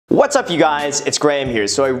What's up, you guys? It's Graham here.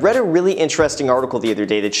 So I read a really interesting article the other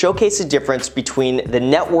day that showcased the difference between the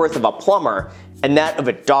net worth of a plumber and that of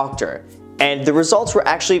a doctor. And the results were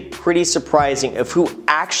actually pretty surprising of who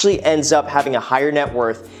actually ends up having a higher net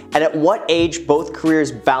worth and at what age both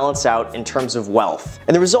careers balance out in terms of wealth.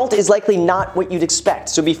 And the result is likely not what you'd expect.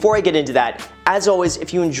 So before I get into that, as always,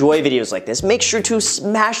 if you enjoy videos like this, make sure to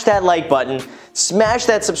smash that like button, smash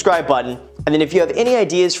that subscribe button, and then if you have any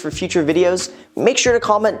ideas for future videos, make sure to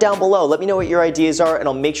comment down below. Let me know what your ideas are and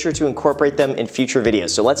I'll make sure to incorporate them in future videos.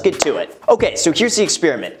 So let's get to it. Okay, so here's the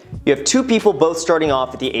experiment. You have two people both starting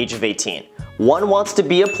off at the age of 18. One wants to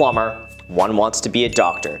be a plumber, one wants to be a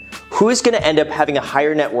doctor. Who is going to end up having a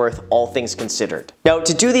higher net worth, all things considered? Now,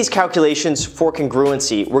 to do these calculations for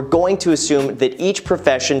congruency, we're going to assume that each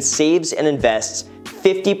profession saves and invests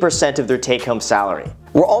 50% of their take-home salary.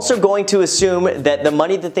 We're also going to assume that the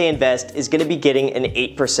money that they invest is going to be getting an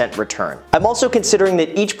 8% return. I'm also considering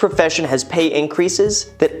that each profession has pay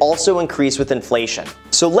increases that also increase with inflation.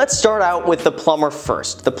 So let's start out with the plumber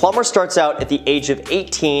first. The plumber starts out at the age of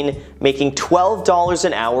 18, making $12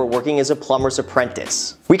 an hour working as a plumber's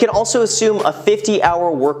apprentice. We can also assume a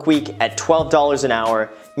 50-hour work week at $12 an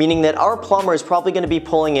hour, meaning that our plumber is probably going to be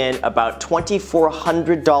pulling in about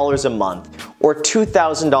 $2,400 a month or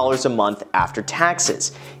 $2,000 a month after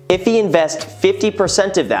taxes. If he invests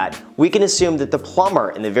 50% of that, we can assume that the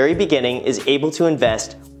plumber in the very beginning is able to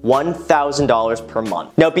invest $1,000 per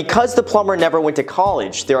month. Now, because the plumber never went to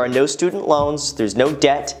college, there are no student loans, there's no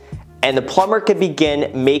debt, and the plumber can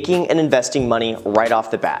begin making and investing money right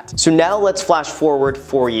off the bat. So now let's flash forward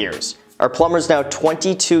 4 years. Our plumber is now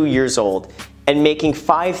 22 years old and making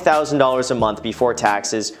 $5,000 a month before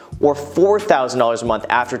taxes or $4,000 a month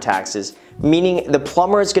after taxes, meaning the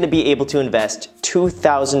plumber is going to be able to invest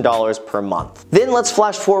 $2,000 per month. Then let's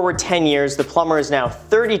flash forward 10 years. The plumber is now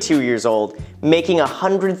 32 years old, making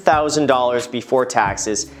 $100,000 before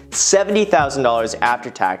taxes, $70,000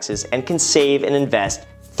 after taxes, and can save and invest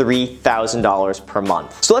 $3,000 per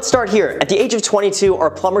month. So let's start here. At the age of 22, our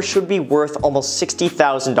plumber should be worth almost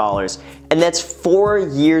 $60,000, and that's 4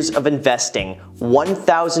 years of investing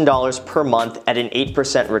 $1,000 per month at an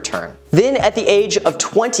 8% return. Then at the age of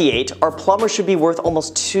 28, our plumber should be worth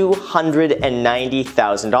almost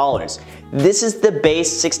 $290,000. This is the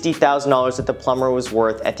base $60,000 that the plumber was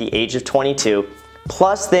worth at the age of 22,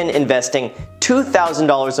 plus then investing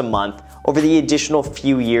 $2,000 a month over the additional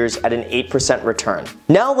few years at an 8% return.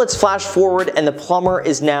 Now let's flash forward and the plumber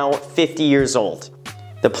is now 50 years old.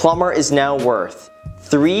 The plumber is now worth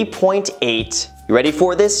 $3.8, you ready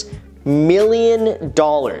for this? $million.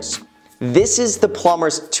 This is the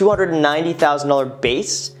plumber's $290,000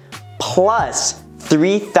 base plus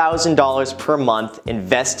 $3,000 per month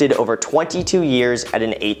invested over 22 years at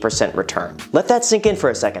an 8% return. Let that sink in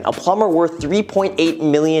for a second. A plumber worth $3.8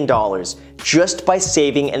 million just by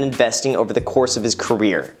saving and investing over the course of his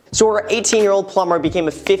career. So our 18-year-old plumber became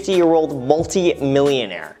a 50-year-old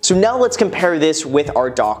multi-millionaire. So now let's compare this with our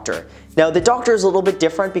doctor. Now the doctor is a little bit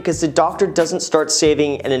different because the doctor doesn't start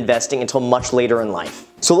saving and investing until much later in life.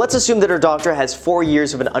 So let's assume that our doctor has 4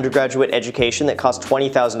 years of an undergraduate education that costs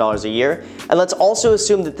 $20,000 a year, and let's also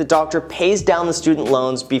assume that the doctor pays down the student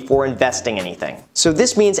loans before investing anything. So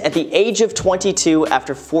this means at the age of 22,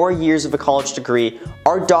 after 4 years of a college degree,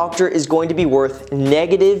 our doctor is going to be worth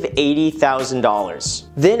negative $80,000.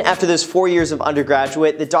 Then after those 4 years of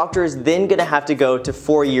undergraduate, the doctor is then going to have to go to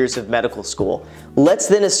 4 years of medical school. Let's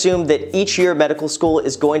then assume that each year of medical school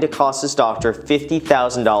is going to cost this doctor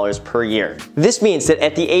 $50,000 per year. This means that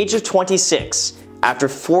at the age of 26, after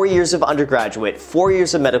 4 years of undergraduate, 4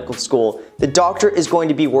 years of medical school, the doctor is going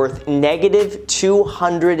to be worth negative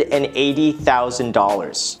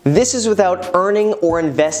 $280,000. This is without earning or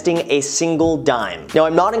investing a single dime. Now,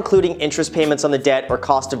 I'm not including interest payments on the debt or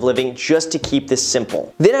cost of living just to keep this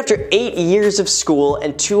simple. Then after 8 years of school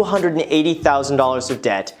and $280,000 of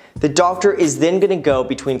debt, the doctor is then going to go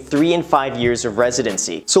between 3 and 5 years of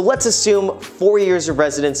residency. So let's assume 4 years of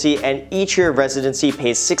residency, and each year of residency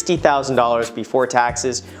pays $60,000 before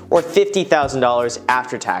taxes or $50,000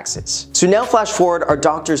 after taxes. So now flash forward, our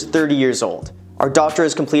doctor is 30 years old. Our doctor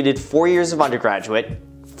has completed 4 years of undergraduate,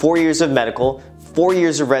 4 years of medical, 4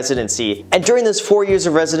 years of residency, and during those 4 years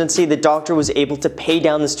of residency, the doctor was able to pay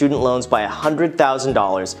down the student loans by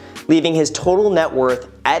 $100,000, leaving his total net worth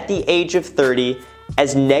at the age of 30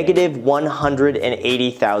 as negative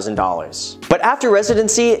 $180,000. But after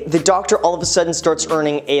residency, the doctor all of a sudden starts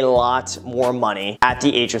earning a lot more money at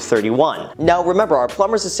the age of 31. Now remember, our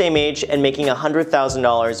plumber's the same age and making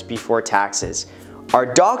 $100,000 before taxes. Our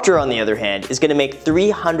doctor, on the other hand, is going to make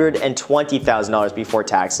 $320,000 before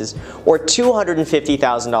taxes, or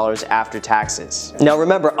 $250,000 after taxes. Now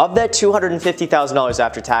remember, of that $250,000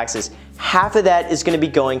 after taxes, half of that is going to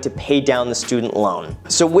be going to pay down the student loan.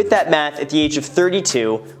 So with that math, at the age of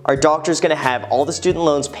 32, our doctor is going to have all the student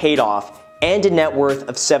loans paid off and a net worth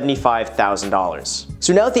of $75,000.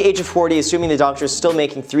 So now at the age of 40, assuming the doctor is still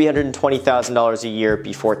making $320,000 a year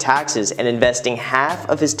before taxes and investing half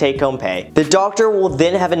of his take-home pay, the doctor will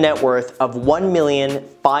then have a net worth of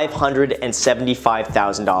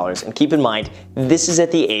 $1,575,000. And keep in mind, this is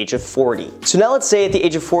at the age of 40. So now let's say at the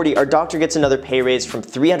age of 40, our doctor gets another pay raise from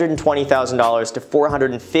 $320,000 to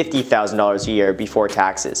 $450,000 a year before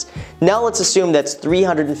taxes. Now let's assume that's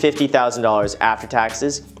 $350,000 after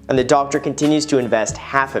taxes, and the doctor continues to invest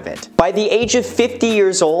half of it. By the age of 50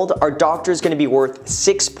 years old, our doctor is going to be worth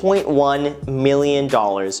 $6.1 million,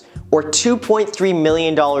 or $2.3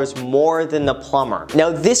 million more than the plumber. Now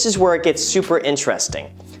this is where it gets super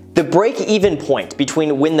interesting. The break-even point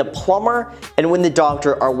between when the plumber and when the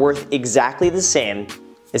doctor are worth exactly the same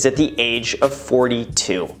is at the age of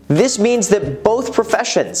 42. This means that both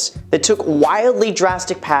professions that took wildly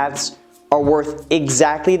drastic paths are worth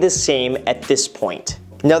exactly the same at this point.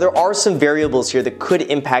 Now there are some variables here that could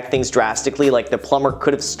impact things drastically, like the plumber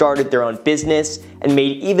could have started their own business and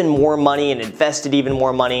made even more money and invested even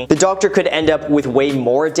more money. The doctor could end up with way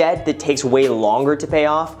more debt that takes way longer to pay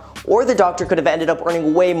off. Or the doctor could have ended up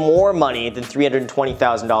earning way more money than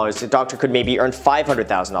 $320,000. The doctor could maybe earn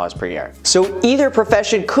 $500,000 per year. So either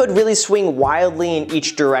profession could really swing wildly in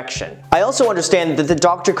each direction. I also understand that the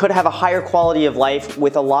doctor could have a higher quality of life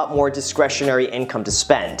with a lot more discretionary income to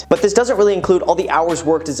spend. But this doesn't really include all the hours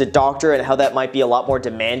worked as a doctor and how that might be a lot more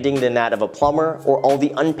demanding than that of a plumber, or all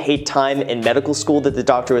the unpaid time in medical school that the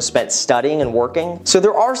doctor has spent studying and working. So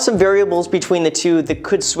there are some variables between the two that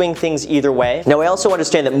could swing things either way. Now I also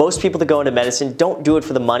understand that most people that go into medicine don't do it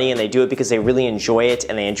for the money, and they do it because they really enjoy it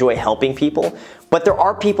and they enjoy helping people. But there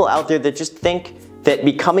are people out there that just think that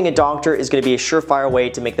becoming a doctor is going to be a surefire way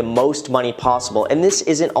to make the most money possible, and this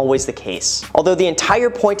isn't always the case. Although the entire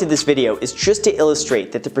point of this video is just to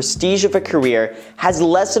illustrate that the prestige of a career has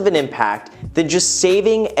less of an impact than just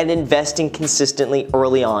saving and investing consistently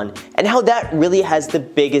early on, and how that really has the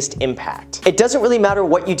biggest impact. It doesn't really matter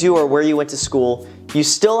what you do or where you went to school, you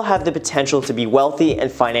still have the potential to be wealthy and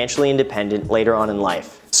financially independent later on in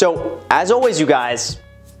life. So, as always, you guys,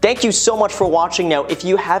 thank you so much for watching. Now, if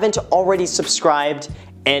you haven't already subscribed,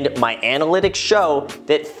 and my analytics show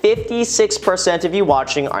that 56% of you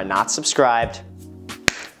watching are not subscribed,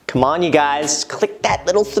 come on, you guys, click that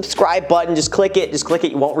little subscribe button. Just click it,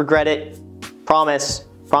 you won't regret it. Promise,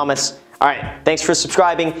 promise. All right, thanks for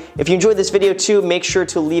subscribing. If you enjoyed this video too, make sure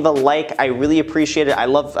to leave a like. I really appreciate it. I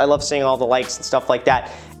love seeing all the likes and stuff like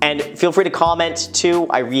that. And feel free to comment too.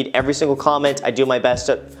 I read every single comment. I do my best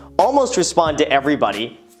to almost respond to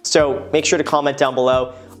everybody. So make sure to comment down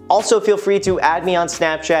below. Also, feel free to add me on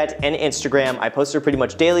Snapchat and Instagram. I post there pretty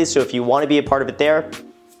much daily, so if you want to be a part of it there,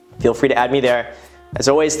 feel free to add me there. As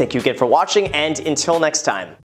always, thank you again for watching, and until next time.